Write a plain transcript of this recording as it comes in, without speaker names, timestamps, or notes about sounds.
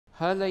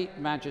Her late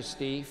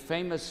Majesty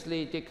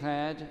famously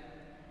declared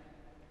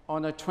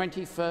on a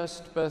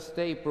 21st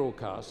birthday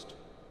broadcast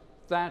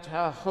that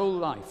her whole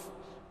life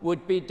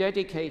would be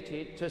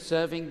dedicated to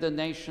serving the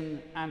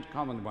nation and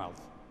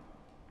Commonwealth.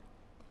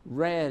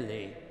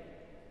 Rarely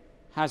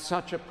has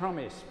such a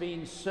promise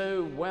been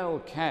so well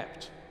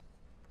kept.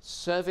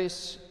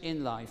 Service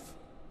in life,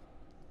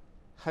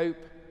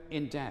 hope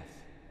in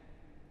death.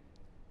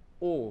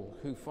 All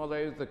who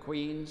follow the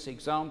Queen's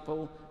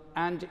example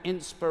and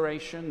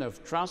inspiration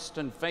of trust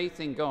and faith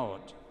in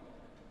God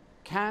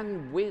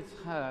can with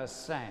her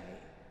say,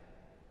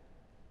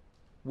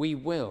 we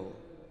will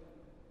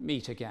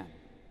meet again.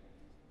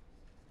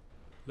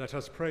 Let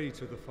us pray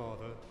to the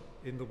Father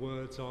in the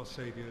words our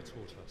Saviour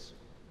taught us.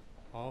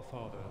 Our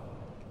Father,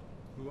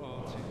 who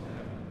art in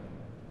heaven,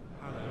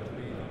 hallowed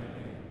be thy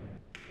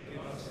name.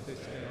 Give us this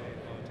day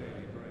our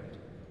daily bread,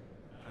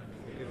 and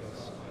forgive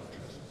us our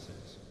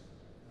trespasses,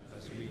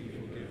 as we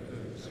forgive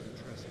those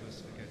who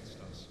trespass against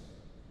us.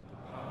 The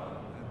power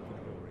and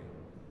the glory,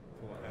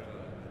 forever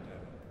and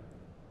ever.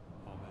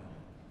 Amen.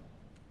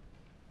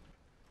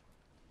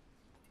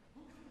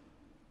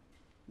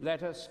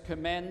 Let us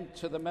commend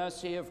to the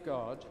mercy of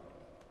God,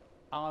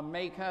 our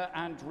Maker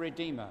and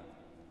Redeemer,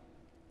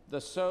 the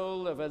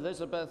soul of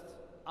Elizabeth,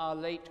 our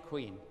late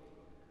Queen,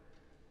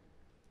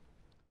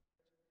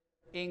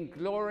 in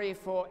glory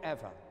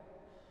forever.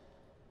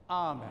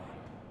 Amen.